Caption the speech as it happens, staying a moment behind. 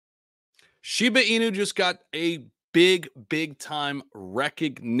Shiba Inu just got a big time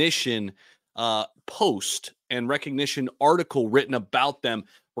recognition post and recognition article written about them.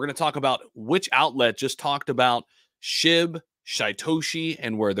 We're going to talk about which outlet just talked about SHIB, Shytoshi,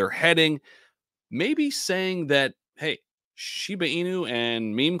 and where they're heading. Maybe saying that, hey, Shiba Inu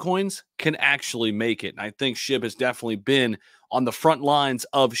and meme coins can actually make it. And I think SHIB has definitely been on the front lines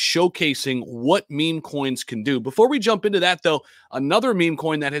of showcasing what meme coins can do. Before we jump into that, though, another meme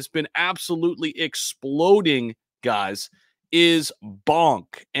coin that has been absolutely exploding, guys, is Bonk.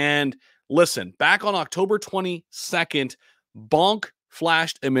 And listen, back on October 22nd, Bonk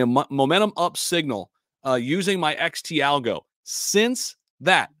flashed a momentum up signal using my XT algo. Since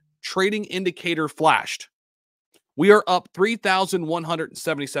that trading indicator flashed, we are up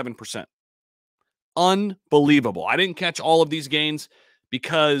 3,177%. Unbelievable. I didn't catch all of these gains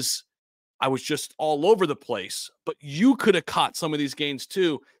because I was just all over the place, but you could have caught some of these gains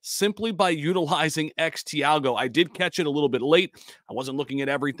too simply by utilizing XT Algo. I did catch it a little bit late. I wasn't looking at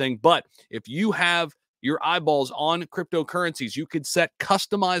everything, but if you have your eyeballs on cryptocurrencies, you could set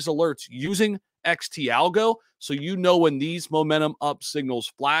customized alerts using XT Algo so you know when these momentum up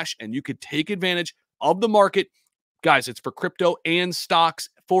signals flash and you could take advantage of the market. Guys, it's for crypto and stocks,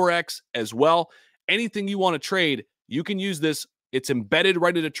 Forex as well. Anything you want to trade, you can use this. It's embedded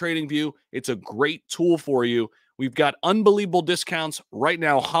right into TradingView. It's a great tool for you. We've got unbelievable discounts right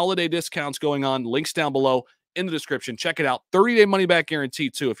now, holiday discounts going on. Links down below in the description. Check it out. 30-day money-back guarantee,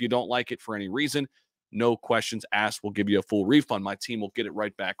 too. If you don't like it for any reason, no questions asked. We'll give you a full refund. My team will get it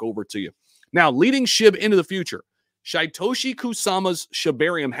right back over to you. Now, leading SHIB into the future, Shytoshi Kusama's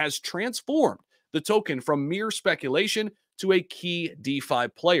Shibarium has transformed the token from mere speculation to a key DeFi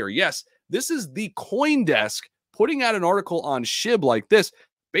player. Yes, this is the CoinDesk putting out an article on SHIB like this,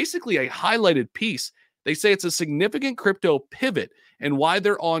 basically a highlighted piece. They say it's a significant crypto pivot and why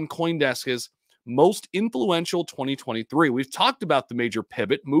they're on CoinDesk's most influential 2023. We've talked about the major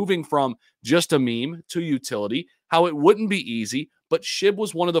pivot, moving from just a meme to utility, how it wouldn't be easy, but SHIB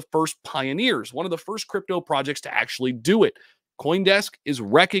was one of the first pioneers, one of the first crypto projects to actually do it. CoinDesk is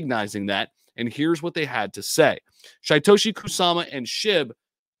recognizing that, and here's what they had to say. Shytoshi Kusama and SHIB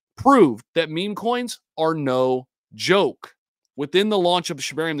proved that meme coins are no joke. Within the launch of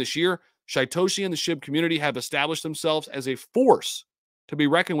Shibarium this year, Shytoshi and the SHIB community have established themselves as a force to be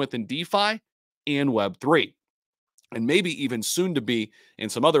reckoned with in DeFi and Web3, and maybe even soon to be in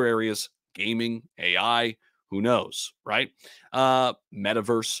some other areas, gaming, AI, who knows, right?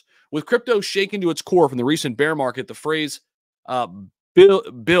 Metaverse. With crypto shaken to its core from the recent bear market, the phrase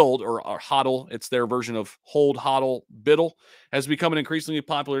build or hodl, it's their version of hold, hodl, biddle, has become an increasingly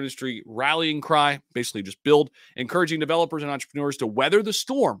popular industry rallying cry, basically just build, encouraging developers and entrepreneurs to weather the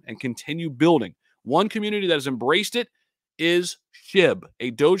storm and continue building. One community that has embraced it is SHIB,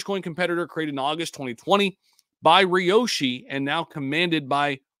 a Dogecoin competitor created in August 2020 by Ryoshi and now commanded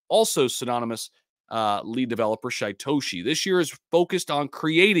by also synonymous lead developer Shytoshi. This year is focused on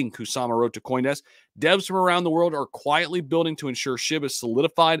creating, Kusama wrote to CoinDesk. Devs from around the world are quietly building to ensure SHIB is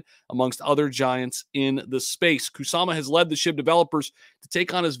solidified amongst other giants in the space. Kusama has led the SHIB developers to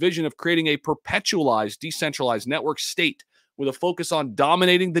take on his vision of creating a perpetualized, decentralized network state with a focus on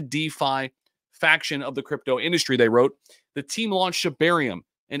dominating the DeFi faction of the crypto industry. They wrote, the team launched Shibarium,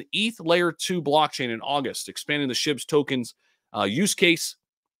 an ETH Layer 2 blockchain in August, expanding the SHIB's tokens use case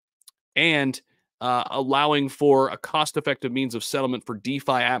and allowing for a cost-effective means of settlement for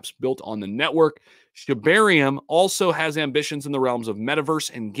DeFi apps built on the network. Shibarium also has ambitions in the realms of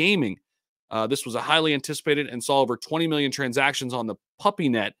metaverse and gaming. This was a highly anticipated and saw over 20 million transactions on the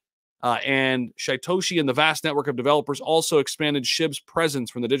PuppyNet. And Shytoshi and the vast network of developers also expanded SHIB's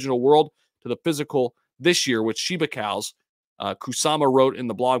presence from the digital world to the physical this year with Shiba Cows. Kusama wrote in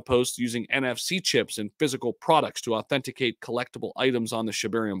the blog post using NFC chips and physical products to authenticate collectible items on the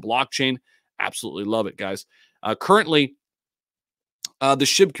Shibarium blockchain. Absolutely love it, guys. Currently, the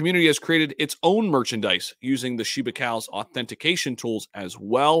SHIB community has created its own merchandise using the Shiba Cows authentication tools as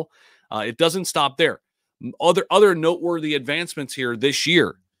well. It doesn't stop there. Other noteworthy advancements here this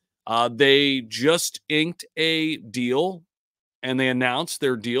year. They just inked a deal, and they announced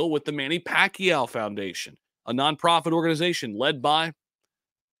their deal with the Manny Pacquiao Foundation, a nonprofit organization led by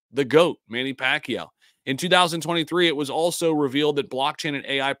the GOAT, Manny Pacquiao. In 2023, it was also revealed that blockchain and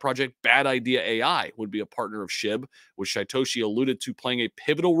AI project Bad Idea AI would be a partner of SHIB, which Shytoshi alluded to playing a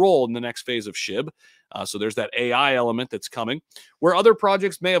pivotal role in the next phase of SHIB. So there's that AI element that's coming. Where other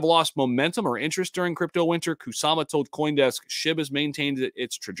projects may have lost momentum or interest during crypto winter, Kusama told CoinDesk SHIB has maintained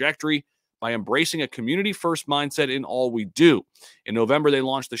its trajectory by embracing a community-first mindset in all we do. In November, they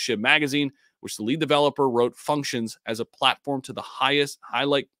launched the SHIB magazine, which the lead developer wrote functions as a platform to the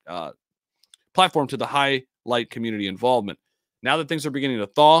highlight platform to the highlight community involvement. Now that things are beginning to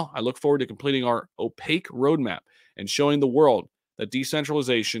thaw, I look forward to completing our opaque roadmap and showing the world that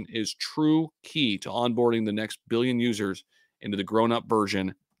decentralization is true key to onboarding the next billion users into the grown-up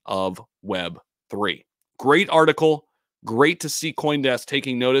version of Web 3. Great article. Great to see CoinDesk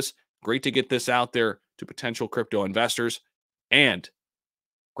taking notice. Great to get this out there to potential crypto investors. And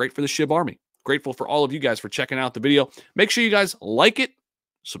great for the SHIB Army. Grateful for all of you guys for checking out the video. Make sure you guys like it,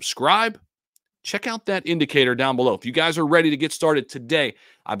 subscribe, check out that indicator down below. If you guys are ready to get started today,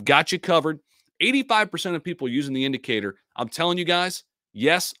 I've got you covered. 85% of people using the indicator. I'm telling you guys,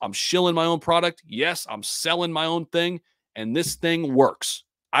 yes, I'm shilling my own product. Yes, I'm selling my own thing, and this thing works.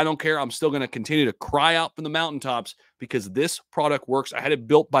 I don't care. I'm still going to continue to cry out from the mountaintops because this product works. I had it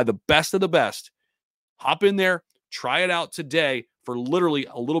built by the best of the best. Hop in there, try it out today for literally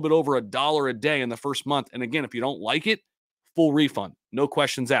a little bit over $1 a day in the first month. And again, if you don't like it, full refund, no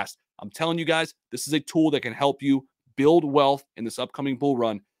questions asked. I'm telling you guys, this is a tool that can help you build wealth in this upcoming bull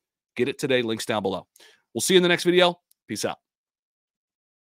run. Get it today. Links down below. We'll see you in the next video. Peace out.